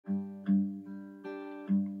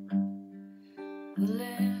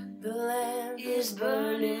The lamp is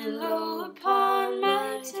burning low upon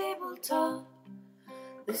my tabletop.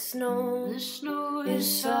 The snow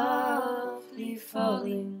is softly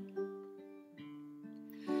falling.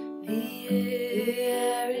 The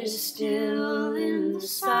air is still in the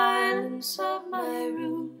silence of my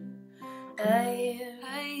room. I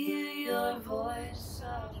hear your voice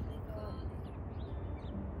softly calling.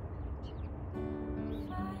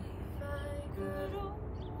 If I could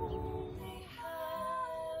only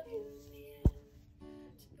have you near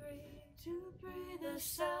to breathe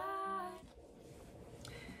aside.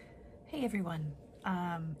 Hey everyone,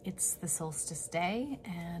 it's the solstice day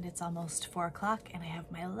and it's almost 4 o'clock and I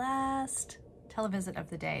have my last televisit of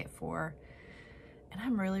the day at 4 and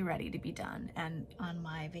I'm really ready to be done and on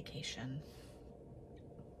my vacation.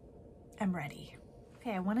 I'm ready.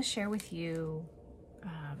 Okay, I want to share with you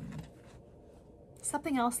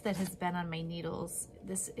something else that has been on my needles.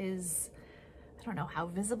 This is, I don't know how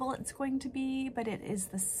visible it's going to be, but it is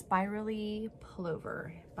the Spirally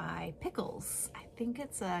Pullover by Pickles. I think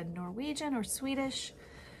it's a Norwegian or Swedish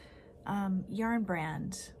yarn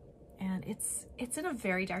brand, and it's in a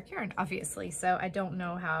very dark yarn, obviously, so I don't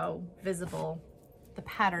know how visible the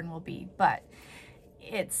pattern will be, but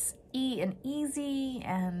it's easy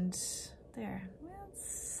and there, well,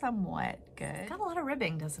 it's somewhat good. It's got a lot of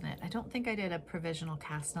ribbing, doesn't it? I don't think I did a provisional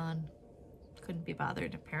cast on. Couldn't be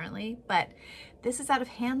bothered apparently, but this is out of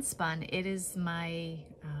Handspun. It is my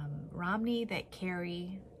Romney that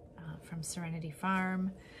Carrie from Serenity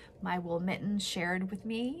Farm, my wool mitten, shared with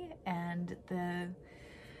me, and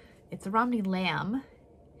it's a Romney lamb.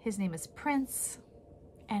 His name is Prince,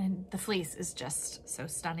 and the fleece is just so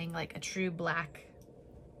stunning, like a true black.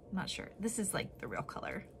 I'm not sure. This is like the real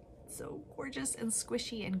color. So gorgeous and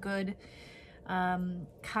squishy and good.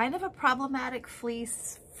 Kind of a problematic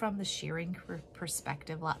fleece from the shearing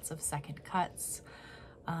perspective, lots of second cuts,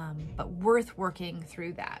 but worth working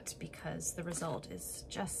through that because the result is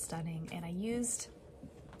just stunning. And I used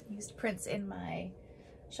Prince in my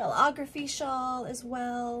shellography shawl as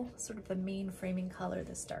well, sort of the main framing color,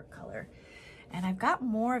 this dark color. And I've got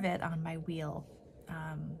more of it on my wheel.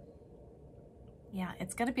 Yeah,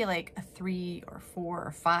 it's gonna be like a 3 or 4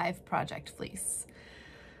 or 5 project fleece.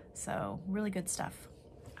 So really good stuff.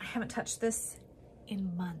 I haven't touched this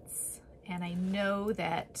in months, and I know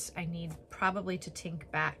that I need probably to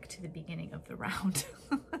tink back to the beginning of the round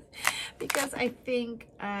because I think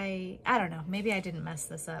I don't know, maybe I didn't mess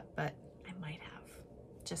this up, but I might have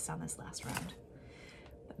just on this last round.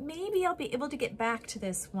 But maybe I'll be able to get back to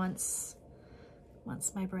this once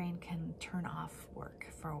my brain can turn off work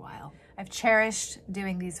for a while. I've cherished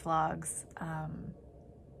doing these vlogs.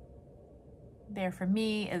 They're for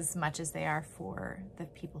me as much as they are for the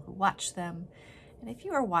people who watch them. And if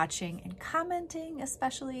you are watching and commenting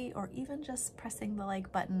especially, or even just pressing the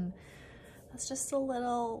like button, that's just a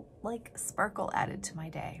little like sparkle added to my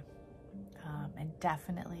day. And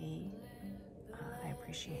definitely I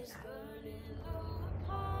appreciate that.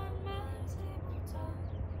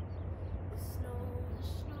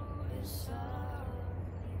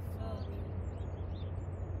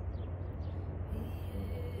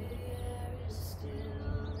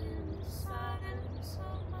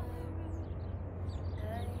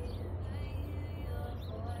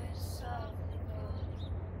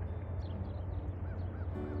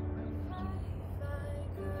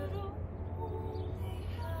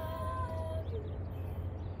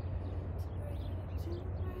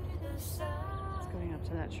 Going up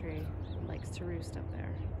to that tree. It likes to roost up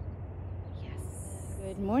there. Yes.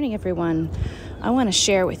 Good morning, everyone. I want to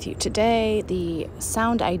share with you today the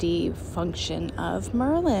sound ID function of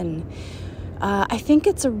Merlin. I think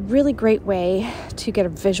it's a really great way to get a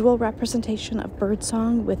visual representation of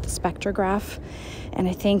birdsong with the spectrograph, and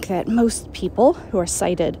I think that most people who are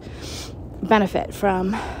sighted benefit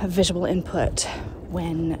from visual input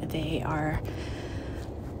when they are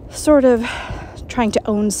sort of trying to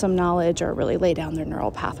own some knowledge or really lay down their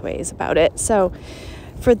neural pathways about it. So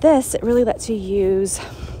for this, it really lets you use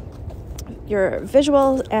your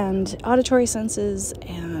visual and auditory senses,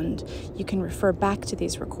 and you can refer back to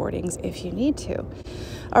these recordings if you need to.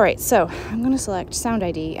 All right, so I'm going to select Sound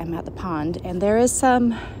ID. I'm at the pond, and there is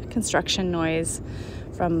some construction noise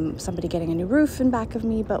from somebody getting a new roof in back of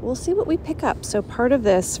me, but we'll see what we pick up. So for part of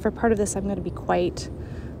this, I'm going to be quite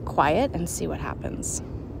quiet and see what happens.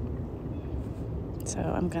 So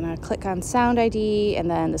I'm going to click on Sound ID and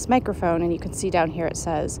then this microphone, and you can see down here it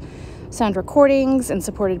says sound recordings and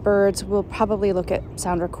supported birds. We'll probably look at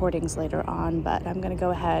sound recordings later on, but I'm going to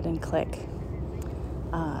go ahead and click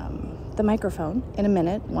the microphone in a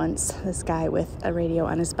minute once this guy with a radio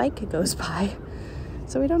on his bike goes by,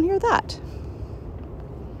 so we don't hear that.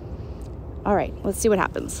 All right, let's see what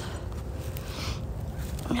happens.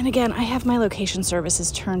 And again, I have my location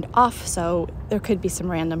services turned off, so there could be some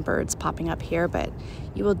random birds popping up here, but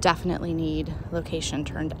you will definitely need location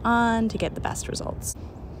turned on to get the best results.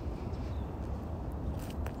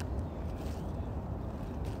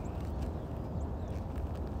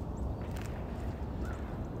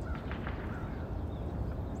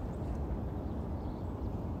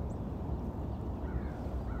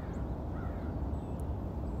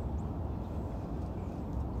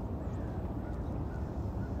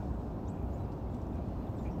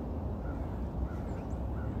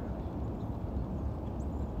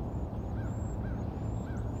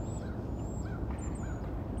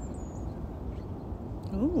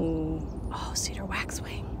 Ooh, oh, cedar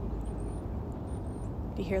waxwing.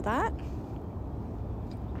 Do you hear that?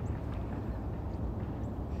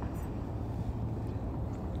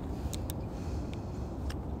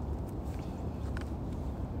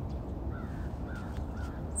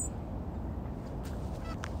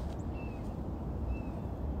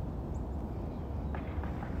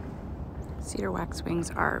 Cedar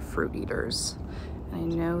waxwings are fruit eaters. I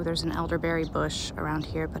know there's an elderberry bush around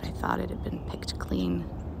here, but I thought it had been picked clean.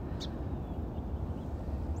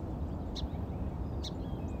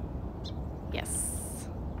 Yes,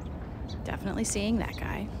 definitely seeing that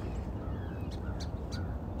guy.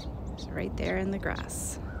 He's right there in the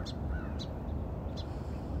grass.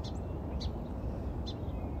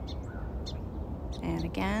 And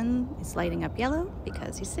again, it's lighting up yellow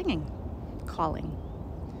because he's singing, calling.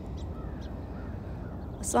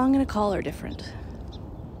 A song and a call are different.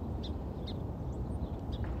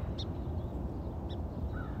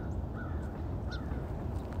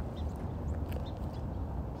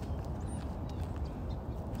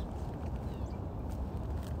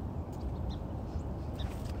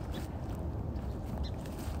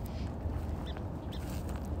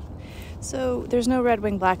 So there's no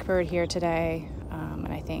red-winged blackbird here today,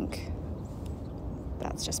 and I think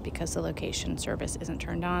that's just because the location service isn't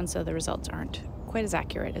turned on, so the results aren't quite as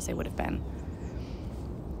accurate as they would have been.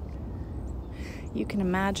 You can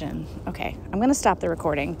imagine. Okay, I'm going to stop the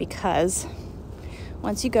recording because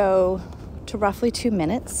once you go to roughly 2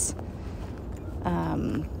 minutes,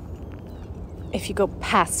 if you go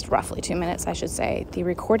past roughly 2 minutes, I should say, the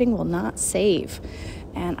recording will not save.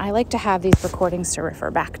 And I like to have these recordings to refer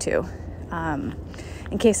back to.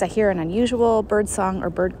 In case I hear an unusual bird song or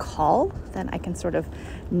bird call, then I can sort of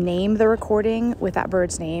name the recording with that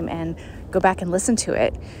bird's name and go back and listen to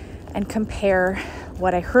it and compare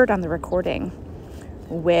what I heard on the recording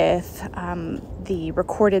with the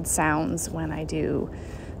recorded sounds when I do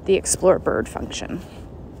the explore bird function.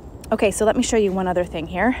 Okay, so let me show you one other thing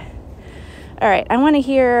here. All right, I want to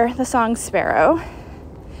hear the song Sparrow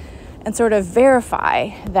and sort of verify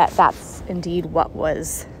that that's indeed what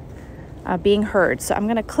was being heard. So I'm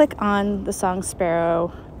going to click on the song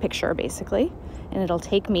Sparrow picture, basically, and it'll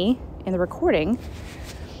take me in the recording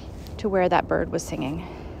to where that bird was singing.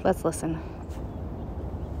 Let's listen.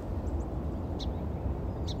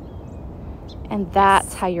 And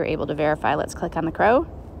that's how you're able to verify. Let's click on the crow.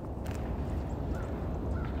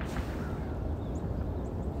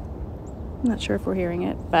 I'm not sure if we're hearing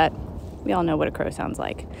it, but we all know what a crow sounds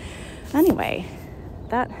like. Anyway,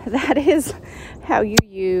 that is how you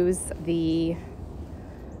use the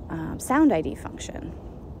sound ID function.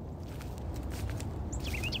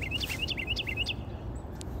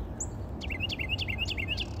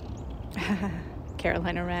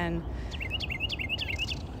 Carolina wren.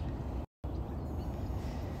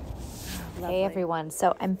 Hey everyone,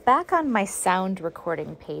 so I'm back on my sound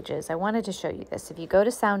recording pages. I wanted to show you this. If you go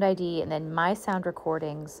to Sound ID and then My Sound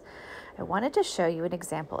Recordings, I wanted to show you an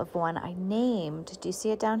example of one I named. Do you see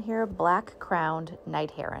it down here? Black-crowned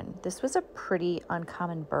night heron. This was a pretty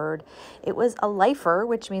uncommon bird. It was a lifer,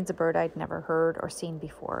 which means a bird I'd never heard or seen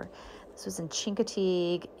before. This was in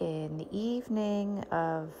Chincoteague in the evening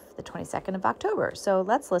of the 22nd of October. So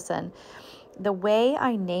let's listen. The way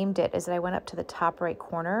I named it is that I went up to the top right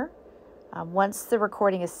corner. Once the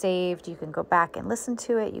recording is saved, you can go back and listen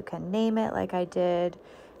to it. You can name it like I did.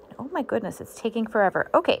 Oh my goodness, it's taking forever.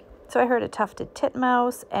 Okay, so I heard a tufted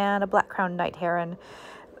titmouse and a black-crowned night heron.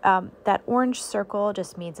 That orange circle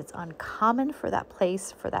just means it's uncommon for that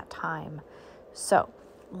place for that time. So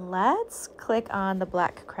let's click on the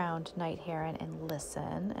black-crowned night heron and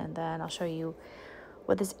listen, and then I'll show you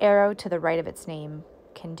what this arrow to the right of its name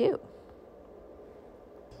can do.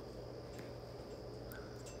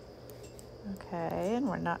 Okay, and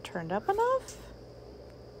we're not turned up enough.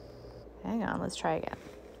 Hang on, let's try again.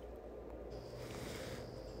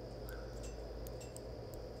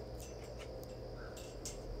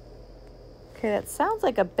 Okay, that sounds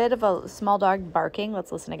like a bit of a small dog barking.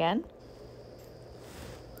 Let's listen again.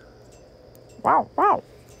 Wow, wow.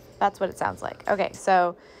 That's what it sounds like. Okay,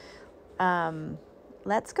 so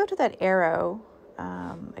let's go to that arrow.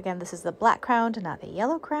 Again, this is the black crowned and not the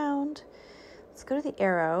yellow crowned. Let's go to the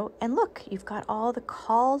arrow, and look, you've got all the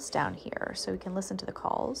calls down here, so we can listen to the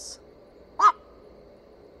calls.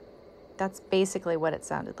 That's basically what it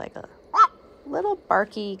sounded like, a little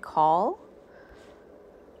barky call.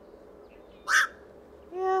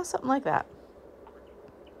 Yeah, something like that.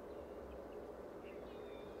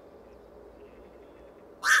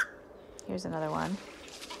 Here's another one.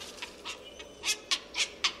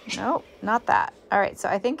 Nope, not that. All right, so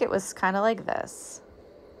I think it was kind of like this.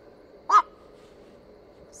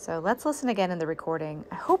 So let's listen again in the recording.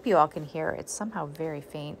 I hope you all can hear. It's somehow very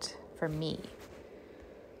faint for me.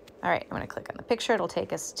 All right, I'm going to click on the picture. It'll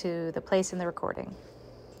take us to the place in the recording.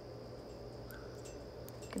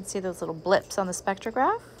 You can see those little blips on the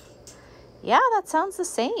spectrograph. Yeah, that sounds the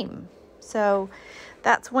same. So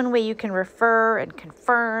that's one way you can refer and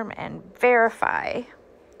confirm and verify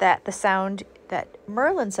that the sound that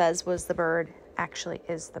Merlin says was the bird actually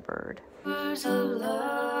is the bird. Words of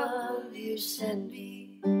love you send me.